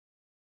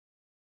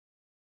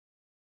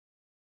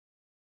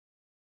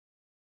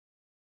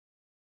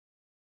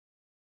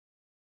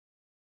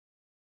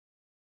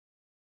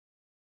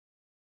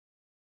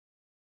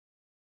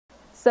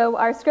So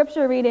our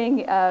scripture reading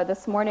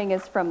this morning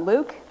is from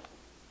Luke.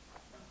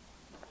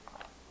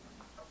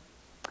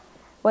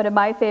 One of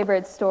my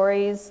favorite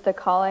stories, the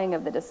calling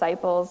of the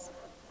disciples.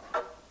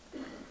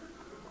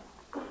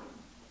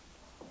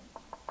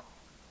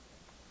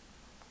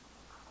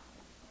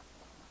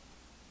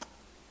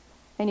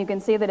 And you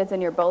can see that it's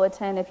in your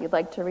bulletin if you'd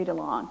like to read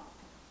along.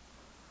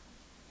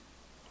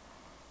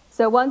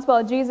 So once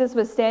while Jesus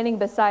was standing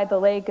beside the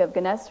lake of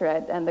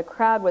Gennesaret and the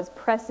crowd was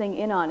pressing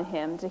in on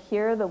him to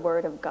hear the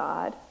word of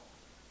God,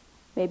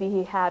 maybe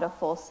he had a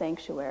full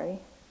sanctuary,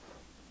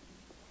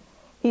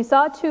 he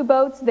saw two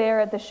boats there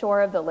at the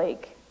shore of the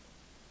lake.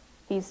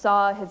 He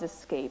saw his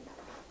escape.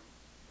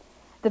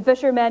 The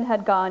fishermen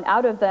had gone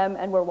out of them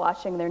and were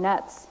washing their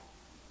nets.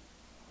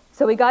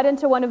 So he got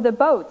into one of the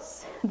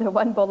boats, the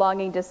one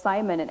belonging to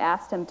Simon, and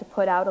asked him to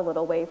put out a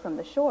little way from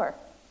the shore.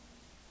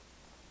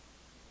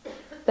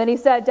 Then he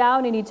sat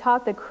down and he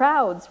taught the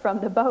crowds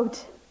from the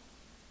boat.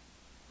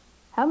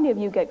 How many of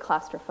you get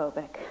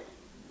claustrophobic?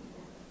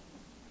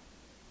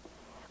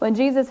 When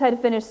Jesus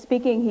had finished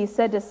speaking, he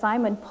said to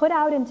Simon, "Put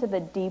out into the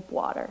deep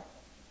water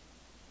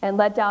and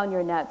let down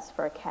your nets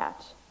for a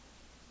catch."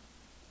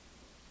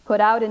 Put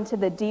out into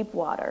the deep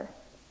water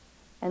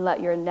and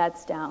let your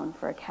nets down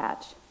for a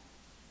catch.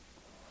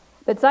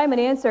 But Simon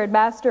answered,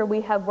 "Master,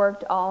 we have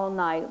worked all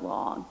night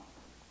long,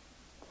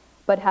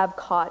 but have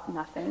caught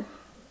nothing.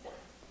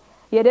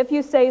 Yet if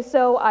you say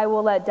so, I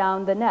will let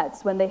down the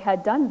nets." When they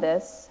had done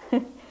this,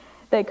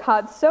 they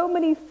caught so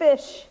many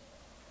fish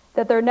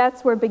that their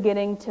nets were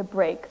beginning to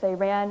break. They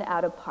ran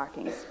out of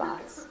parking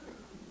spots.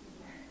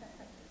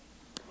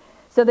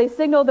 So they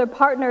signaled their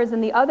partners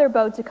in the other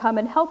boat to come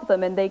and help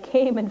them, and they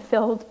came and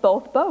filled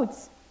both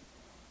boats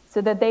so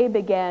that they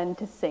began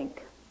to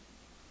sink.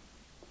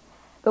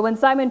 But when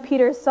Simon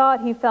Peter saw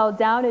it, he fell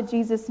down at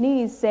Jesus'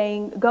 knees,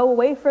 saying, "Go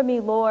away from me,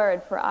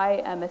 Lord, for I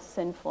am a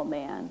sinful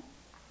man.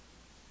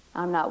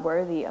 I'm not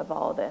worthy of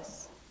all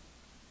this."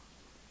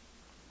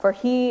 For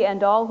he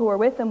and all who were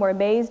with him were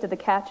amazed at the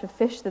catch of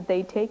fish that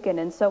they'd taken,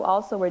 and so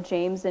also were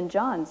James and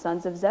John,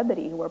 sons of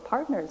Zebedee, who were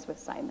partners with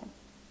Simon.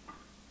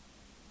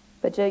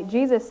 But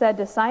Jesus said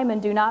to Simon,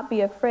 "Do not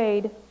be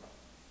afraid.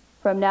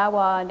 From now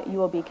on, you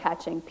will be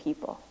catching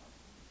people."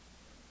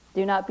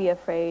 Do not be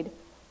afraid.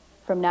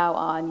 From now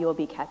on, you will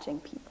be catching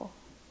people.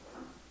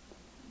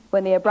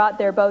 When they had brought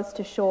their boats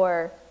to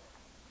shore,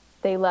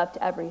 they left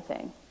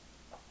everything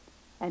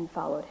and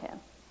followed him.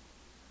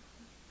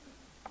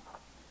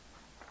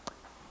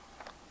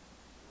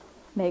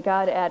 May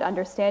God add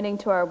understanding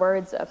to our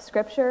words of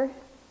Scripture.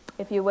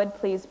 If you would,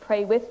 please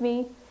pray with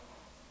me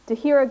to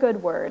hear a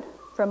good word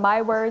from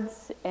my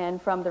words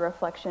and from the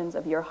reflections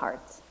of your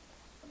hearts.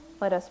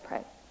 Let us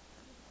pray.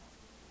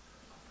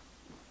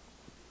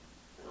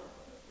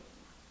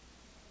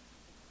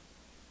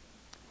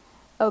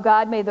 O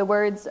God, may the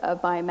words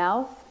of my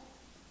mouth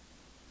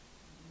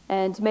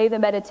and may the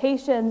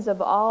meditations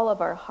of all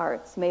of our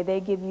hearts, may they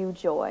give you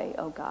joy,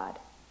 O God.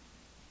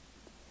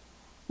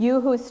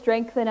 You who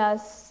strengthen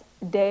us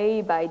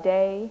day by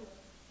day,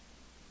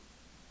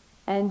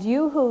 and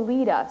you who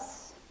lead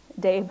us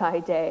day by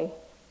day,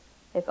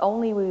 if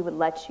only we would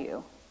let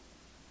you,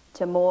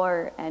 to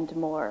more and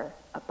more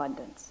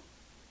abundance.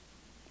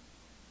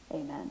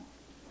 Amen.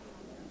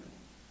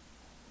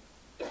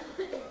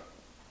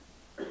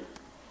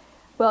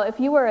 Well,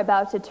 if you were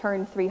about to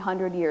turn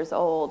 300 years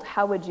old,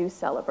 how would you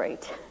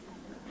celebrate?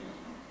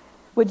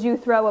 Would you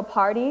throw a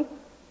party?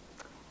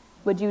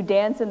 Would you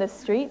dance in the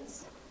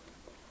streets?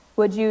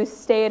 Would you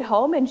stay at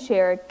home and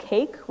share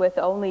cake with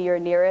only your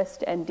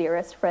nearest and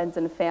dearest friends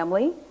and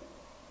family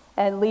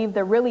and leave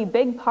the really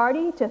big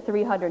party to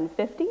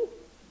 350?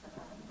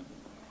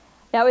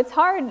 Now, it's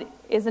hard,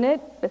 isn't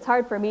it? It's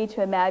hard for me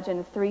to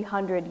imagine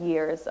 300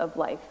 years of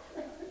life.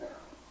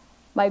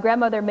 My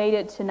grandmother made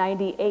it to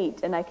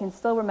 98, and I can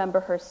still remember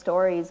her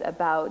stories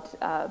about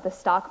the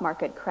stock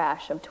market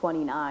crash of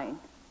 29.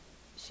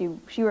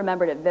 She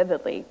remembered it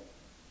vividly.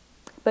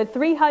 But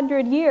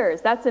 300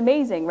 years, that's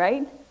amazing,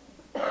 right?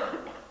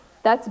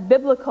 That's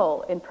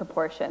biblical in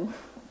proportion.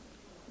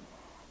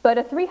 But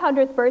a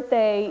 300th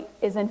birthday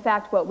is in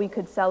fact what we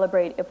could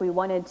celebrate if we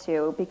wanted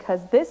to,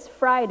 because this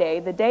Friday,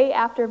 the day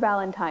after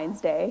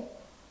Valentine's Day,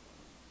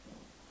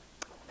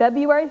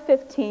 February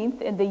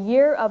 15th, in the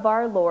year of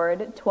our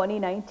Lord,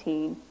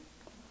 2019,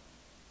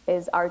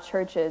 is our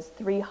church's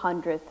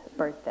 300th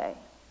birthday.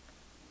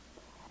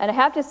 And I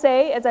have to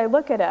say, as I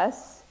look at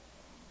us,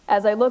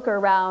 as I look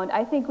around,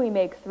 I think we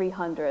make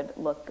 300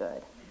 look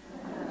good.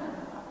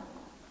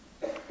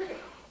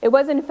 It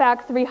was, in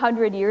fact,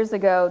 300 years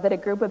ago that a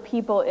group of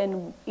people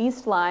in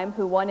East Lyme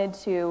who wanted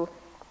to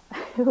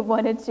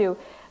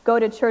go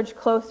to church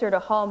closer to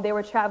home, they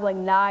were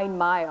traveling 9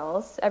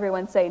 miles.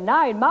 Everyone say,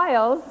 9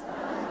 miles?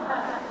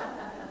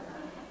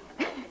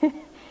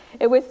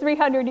 It was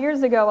 300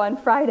 years ago on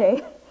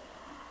Friday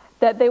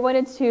that they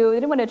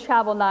didn't want to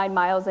travel 9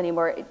 miles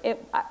anymore.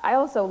 I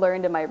also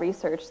learned in my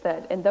research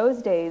that in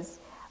those days,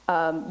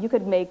 you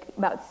could make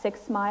about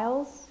 6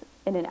 miles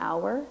in an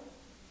hour.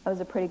 That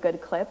was a pretty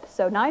good clip.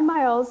 So 9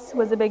 miles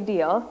was a big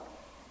deal.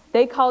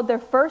 They called their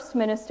first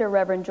minister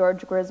Reverend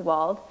George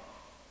Griswold.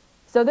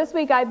 So this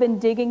week I've been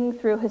digging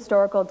through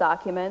historical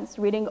documents,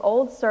 reading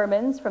old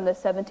sermons from the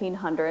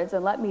 1700s,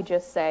 and let me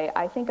just say,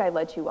 I think I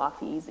let you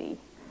off easy.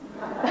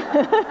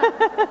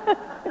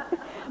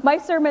 My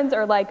sermons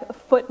are like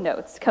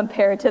footnotes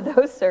compared to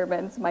those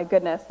sermons. My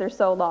goodness, they're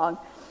so long.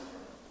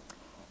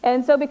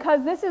 And so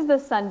because this is the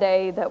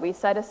Sunday that we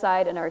set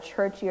aside in our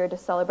church year to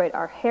celebrate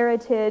our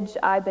heritage,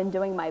 I've been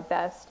doing my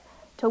best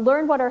to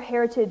learn what our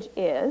heritage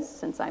is,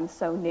 since I'm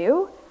so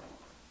new,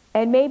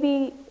 and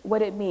maybe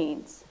what it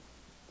means.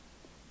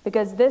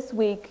 Because this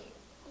week,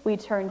 we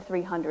turned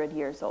 300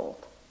 years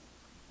old.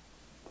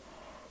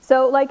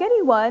 So like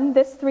anyone,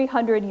 this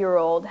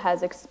 300-year-old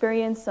has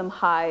experienced some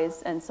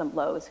highs and some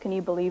lows. Can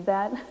you believe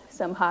that?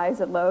 Some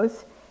highs and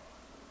lows.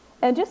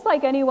 And just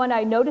like anyone,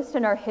 I noticed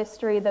in our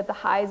history that the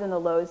highs and the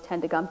lows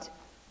tend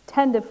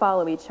to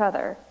follow each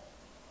other.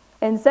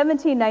 In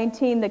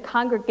 1719, the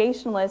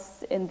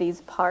Congregationalists in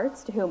these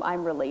parts, to whom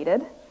I'm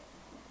related,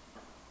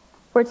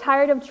 were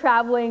tired of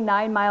traveling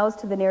 9 miles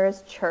to the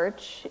nearest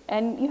church.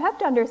 And you have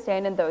to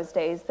understand in those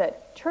days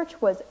that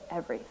church was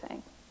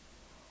everything.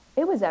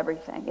 It was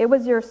everything. It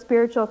was your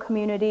spiritual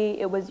community.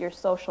 It was your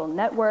social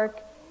network.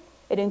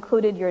 It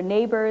included your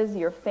neighbors,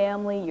 your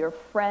family, your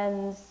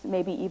friends,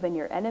 maybe even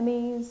your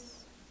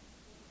enemies.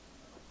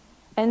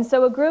 And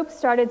so a group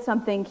started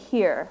something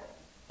here,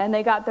 and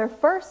they got their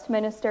first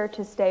minister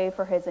to stay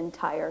for his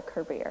entire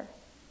career.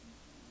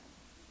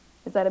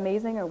 Is that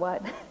amazing or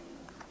what?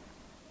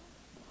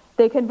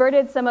 They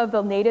converted some of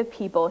the native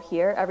people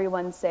here.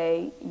 Everyone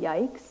say,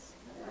 yikes,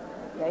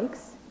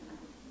 yikes.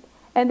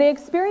 And they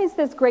experienced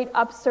this great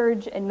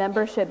upsurge in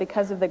membership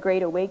because of the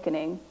Great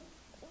Awakening.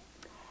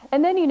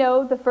 And then,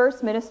 the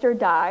first minister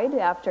died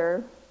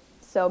after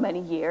so many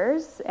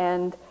years,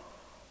 and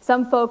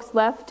some folks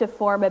left to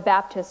form a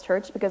Baptist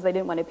church because they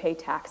didn't want to pay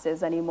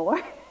taxes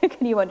anymore.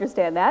 Can you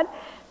understand that?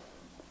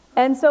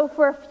 And so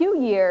for a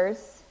few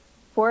years,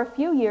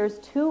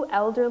 2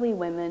 elderly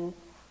women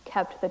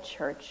kept the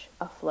church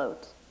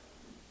afloat.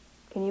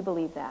 Can you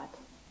believe that?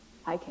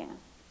 I can.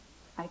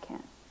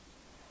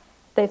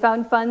 They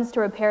found funds to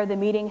repair the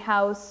meeting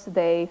house.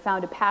 They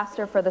found a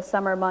pastor for the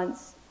summer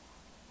months.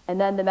 And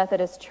then the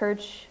Methodist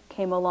Church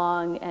came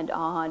along, and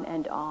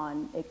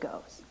on it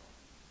goes.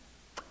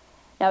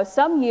 Now,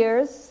 some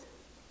years,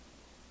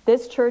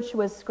 this church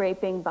was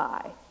scraping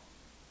by,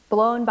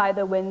 blown by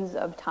the winds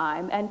of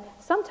time, and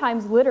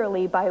sometimes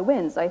literally by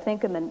winds. I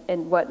think in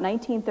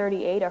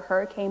 1938, a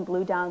hurricane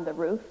blew down the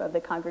roof of the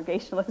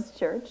Congregationalist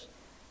church.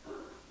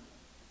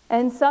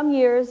 And some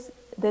years,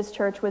 this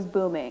church was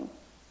booming,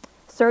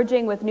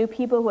 surging with new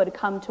people who had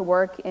come to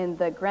work in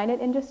the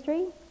granite industry.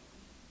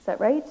 Is that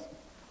right?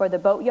 Or the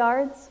boat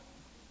yards.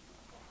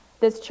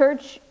 This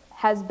church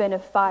has been a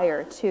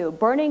fire too,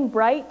 burning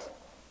bright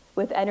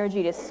with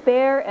energy to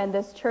spare, and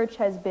this church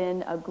has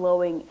been a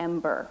glowing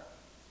ember,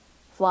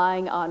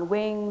 flying on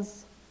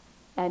wings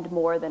and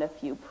more than a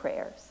few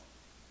prayers.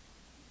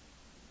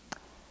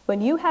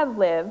 When you have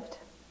lived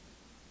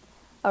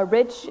a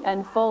rich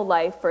and full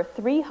life for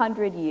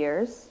 300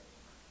 years,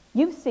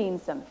 you've seen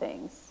some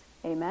things.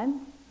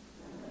 Amen?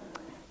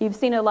 You've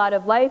seen a lot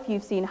of life.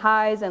 You've seen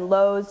highs and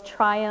lows,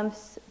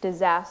 triumphs,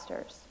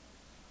 disasters.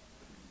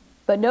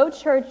 But no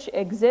church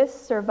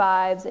exists,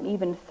 survives, and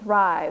even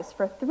thrives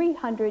for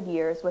 300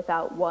 years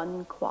without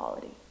one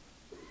quality.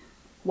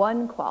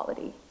 One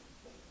quality.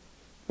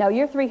 Now,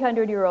 you're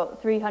 300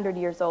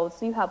 years old,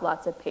 so you have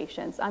lots of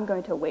patience. I'm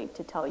going to wait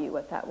to tell you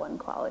what that one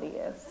quality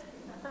is.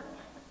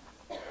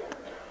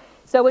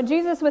 So when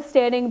Jesus was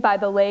standing by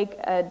the lake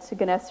at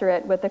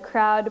Gennesaret with the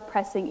crowd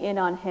pressing in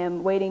on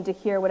him, waiting to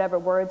hear whatever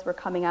words were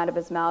coming out of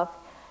his mouth,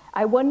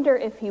 I wonder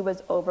if he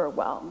was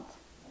overwhelmed.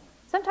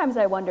 Sometimes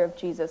I wonder if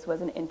Jesus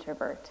was an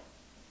introvert.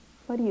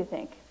 What do you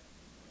think?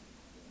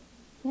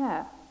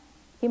 Yeah,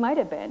 he might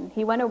have been.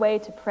 He went away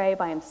to pray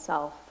by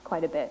himself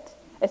quite a bit,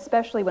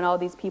 especially when all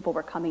these people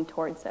were coming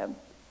towards him.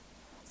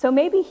 So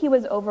maybe he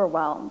was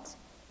overwhelmed.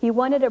 He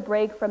wanted a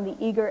break from the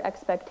eager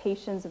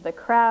expectations of the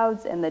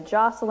crowds and the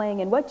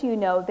jostling, and what do you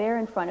know? There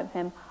in front of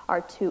him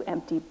are 2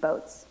 empty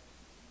boats.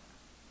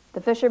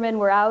 The fishermen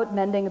were out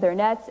mending their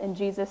nets, and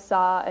Jesus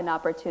saw an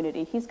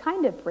opportunity. He's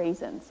kind of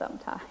brazen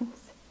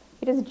sometimes.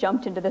 He just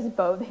jumped into this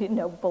boat that he didn't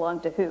know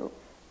belonged to who.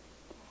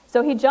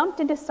 So he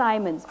jumped into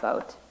Simon's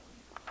boat,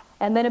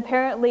 and then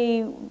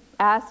apparently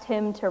asked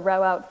him to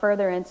row out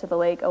further into the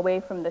lake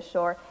away from the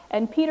shore,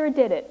 and Peter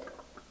did it.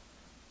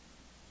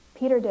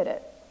 Peter did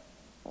it.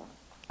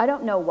 I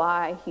don't know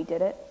why he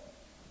did it,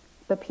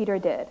 but Peter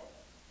did.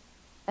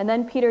 And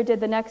then Peter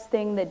did the next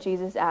thing that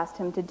Jesus asked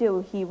him to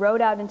do. He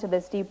rowed out into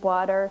this deep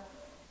water,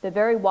 the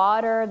very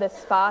water, the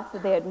spots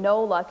that they had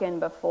no luck in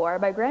before.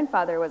 My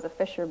grandfather was a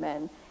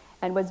fisherman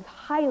and was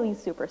highly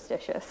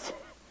superstitious,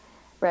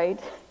 right?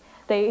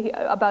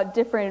 About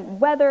different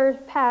weather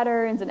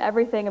patterns and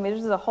everything. I mean,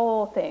 this is a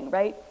whole thing,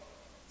 right?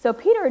 So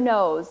Peter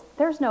knows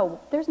there's no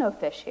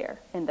fish here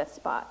in this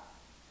spot.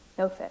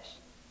 No fish.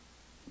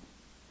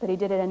 But he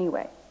did it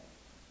anyway.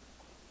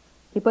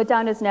 He put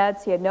down his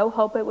nets. He had no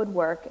hope it would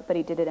work, but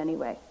he did it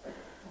anyway.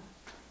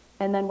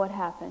 And then what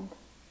happened?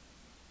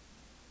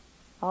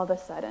 All of a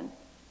sudden,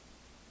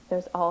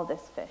 there's all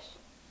this fish.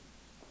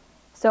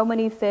 So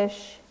many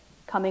fish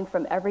coming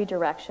from every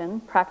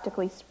direction,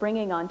 practically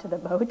springing onto the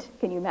boat.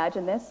 Can you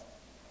imagine this?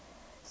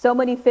 So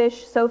many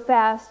fish so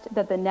fast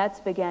that the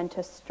nets began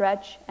to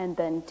stretch and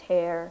then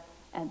tear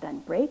and then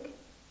break.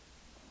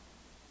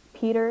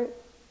 Peter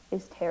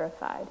is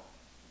terrified.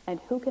 And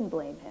who can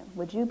blame him?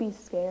 Would you be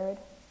scared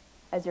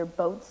as your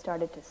boat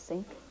started to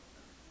sink?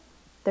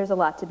 There's a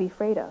lot to be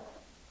afraid of.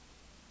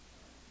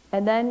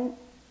 And then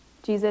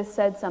Jesus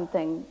said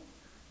something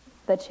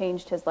that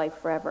changed his life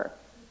forever.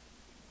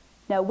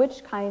 Now,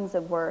 which kinds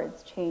of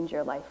words change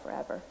your life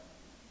forever?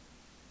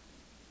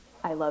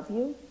 I love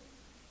you.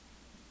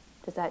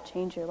 Does that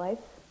change your life?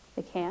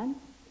 It can.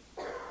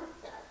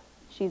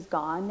 She's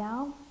gone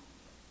now.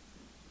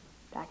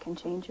 That can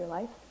change your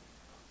life.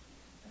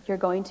 You're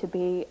going to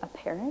be a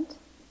parent.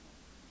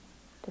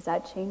 Does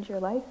that change your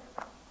life?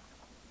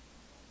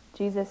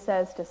 Jesus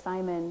says to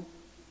Simon,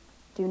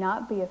 do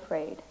not be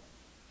afraid.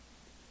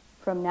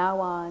 From now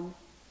on,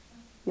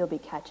 you'll be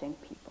catching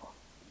people.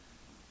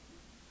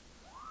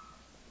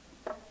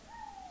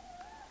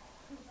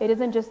 It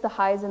isn't just the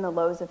highs and the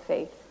lows of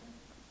faith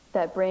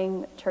that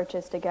bring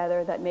churches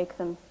together, that make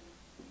them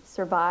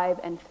survive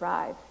and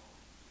thrive.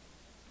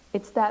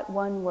 It's that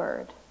one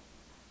word.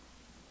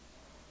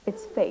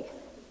 It's faith.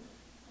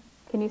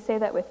 Can you say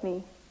that with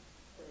me?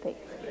 Faith.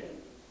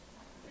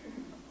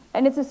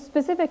 And it's a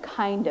specific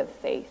kind of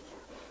faith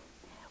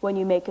when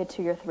you make it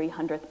to your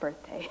 300th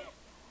birthday.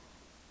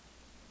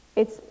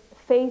 It's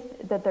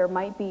faith that there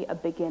might be a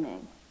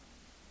beginning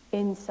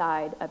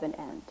inside of an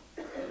end.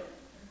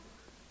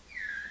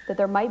 That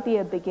there might be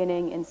a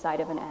beginning inside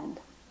of an end.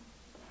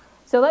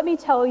 So let me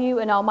tell you,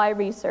 in all my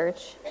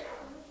research,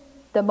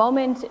 the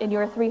moment in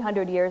your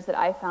 300 years that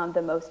I found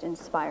the most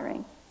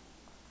inspiring.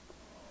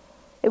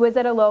 It was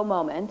at a low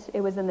moment.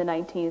 It was in the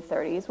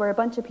 1930s. Were a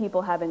bunch of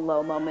people having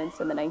low moments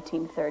in the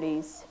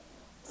 1930s?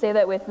 Say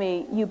that with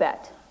me. You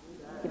bet.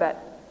 You bet.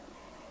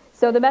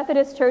 So the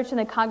Methodist Church and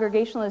the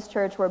Congregationalist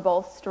Church were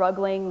both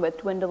struggling with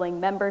dwindling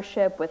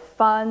membership, with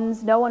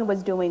funds. No one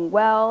was doing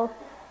well.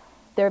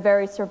 Their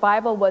very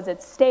survival was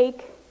at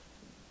stake.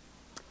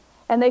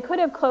 And they could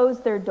have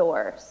closed their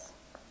doors.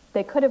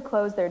 They could have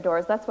closed their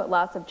doors. That's what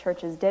lots of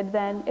churches did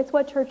then. It's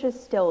what churches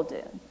still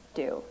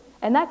do.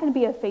 And that can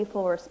be a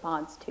faithful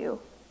response too.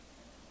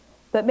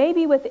 But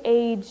maybe with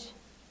age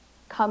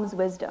comes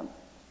wisdom.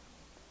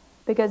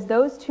 Because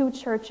those two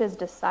churches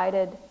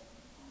decided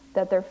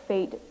that their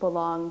fate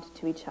belonged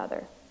to each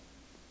other.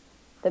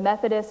 The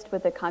Methodists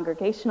with the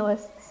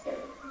Congregationalists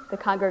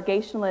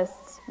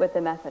with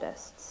the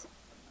Methodists.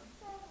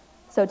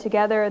 So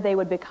together they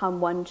would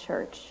become one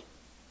church.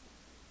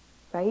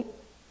 Right?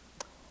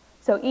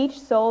 So each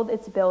sold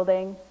its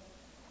building.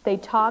 They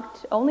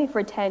talked only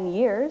for 10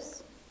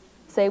 years.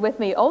 Say with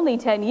me, only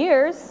 10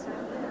 years.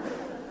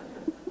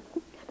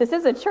 This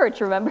is a church,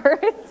 remember?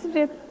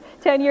 It's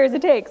 10 years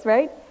it takes,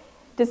 right?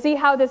 To see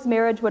how this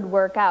marriage would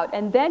work out.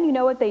 And then you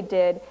know what they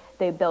did?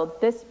 They built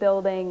this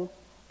building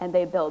and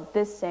they built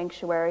this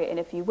sanctuary. And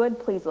if you would,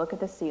 please look at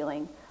the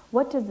ceiling.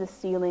 What does the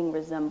ceiling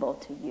resemble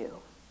to you?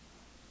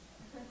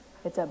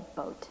 It's a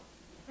boat.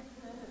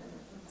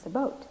 It's a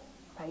boat,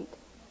 right?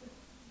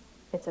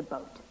 It's a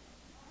boat.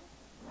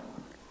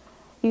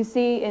 You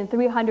see, in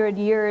 300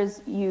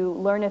 years, you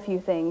learn a few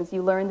things.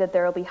 You learn that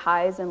there will be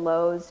highs and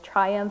lows,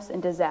 triumphs and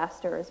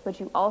disasters, but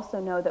you also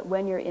know that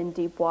when you're in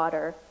deep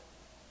water,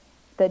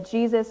 that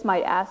Jesus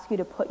might ask you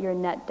to put your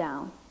net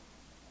down.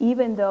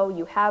 Even though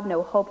you have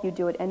no hope, you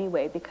do it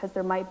anyway, because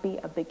there might be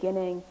a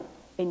beginning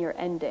in your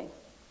ending.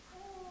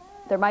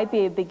 There might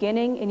be a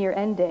beginning in your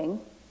ending.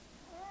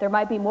 There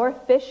might be more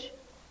fish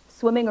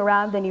swimming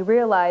around than you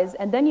realize,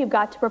 and then you've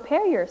got to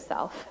prepare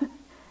yourself.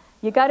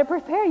 You got to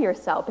prepare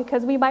yourself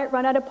because we might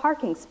run out of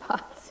parking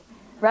spots,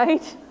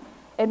 right?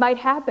 It might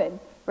happen,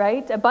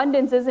 right?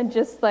 Abundance isn't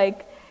just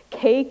like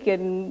cake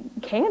and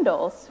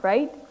candles,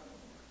 right?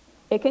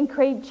 It can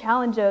create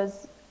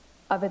challenges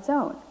of its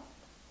own.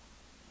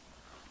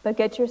 But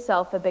get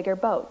yourself a bigger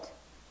boat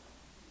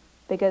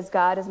because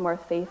God is more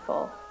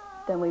faithful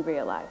than we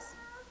realize.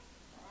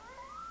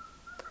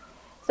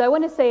 So I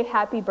want to say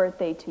happy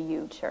birthday to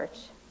you, church.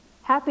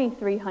 Happy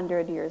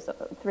 300 years.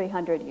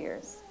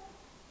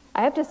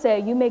 I have to say,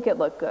 you make it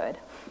look good.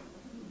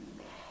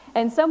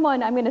 And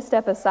someone, I'm going to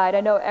step aside. I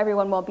know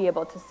everyone won't be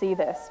able to see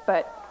this,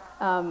 but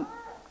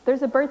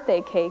there's a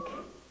birthday cake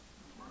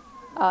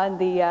on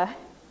the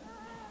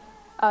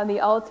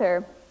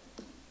altar.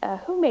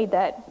 Who made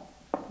that?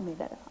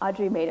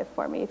 Audrey made it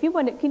for me. If you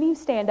want it, can you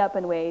stand up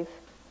and wave?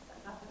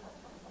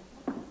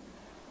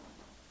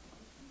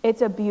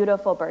 It's a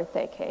beautiful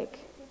birthday cake.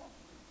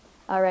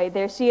 All right,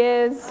 there she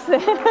is.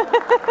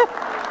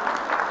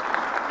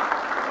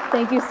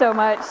 Thank you so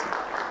much.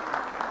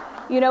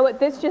 You know what?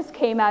 This just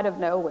came out of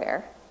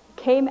nowhere.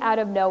 Came out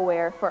of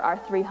nowhere for our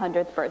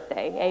 300th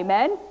birthday.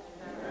 Amen?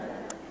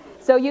 Amen?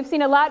 So you've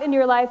seen a lot in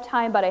your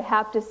lifetime, but I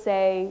have to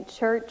say,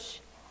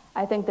 church,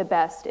 I think the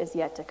best is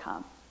yet to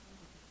come.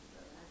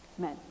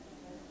 Amen.